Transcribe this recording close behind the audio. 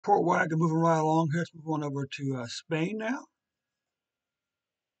Port wagon moving right along here. Let's move on over to Spain now.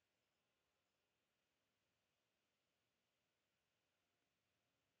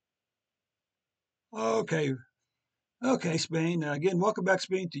 Okay, okay, Spain. Again, welcome back,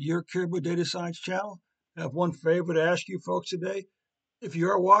 Spain, to your Caribou Data Science channel. I have one favor to ask you folks today. If you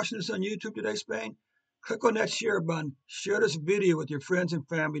are watching this on YouTube today, Spain, click on that share button. Share this video with your friends and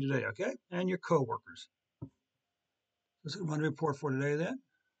family today, okay? And your coworkers. This is one report for today then.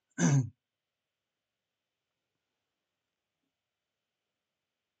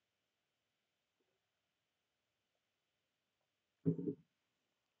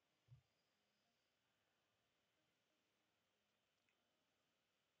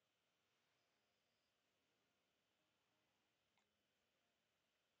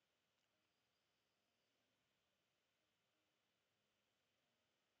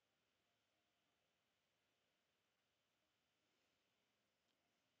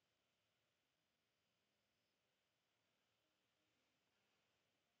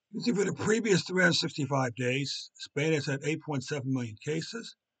 You see, for the previous 365 days, Spain has had 8.7 million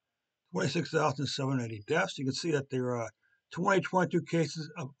cases, 26,780 deaths. You can see that there are 2022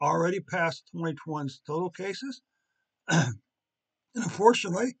 cases have already passed 2020's total cases. And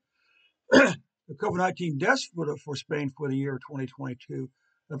unfortunately, the COVID-19 deaths for Spain for the year 2022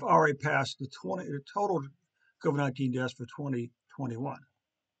 have already passed the total COVID-19 deaths for 2021.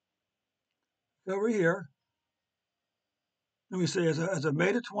 Over here, let me say, as of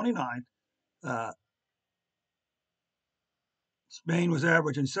May the 29th, Spain was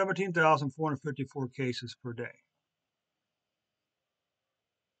averaging 17,454 cases per day.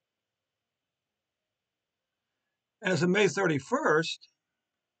 As of May 31st,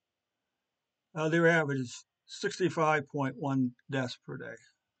 their average is 65.1 deaths per day.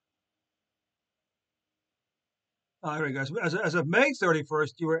 Here we go. As of May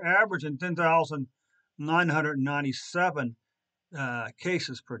 31st, you were averaging 10,997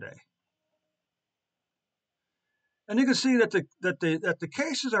 cases per day. And you can see that the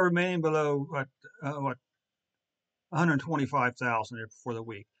cases are remaining below 125,000 for the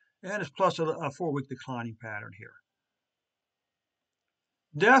week, and it's plus a 4-week declining pattern here.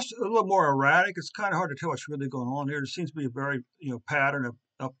 Deaths a little more erratic. It's kind of hard to tell what's really going on here. There seems to be a very pattern of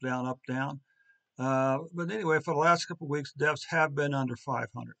up down. But anyway, for the last couple of weeks, deaths have been under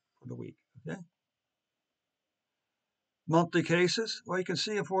 500 for the week. Okay. Monthly cases. Well, you can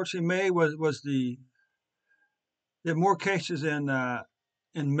see, unfortunately, May was there more cases in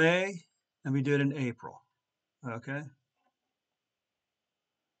May than we did in April. Okay.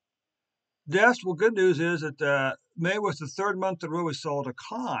 Deaths. Well, good news is that May was the third month in a row we saw a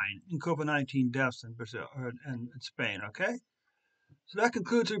decline in COVID-19 deaths in Brazil and Spain. Okay. So that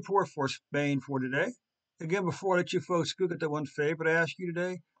concludes the report for Spain for today. Again, before I let you folks go, get that one favor to ask you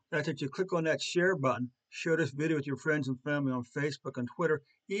today. That's that you click on that share button, share this video with your friends and family on Facebook and Twitter,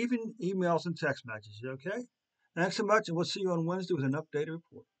 even emails and text messages, okay? Thanks so much, and we'll see you on Wednesday with an updated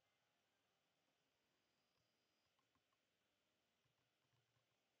report.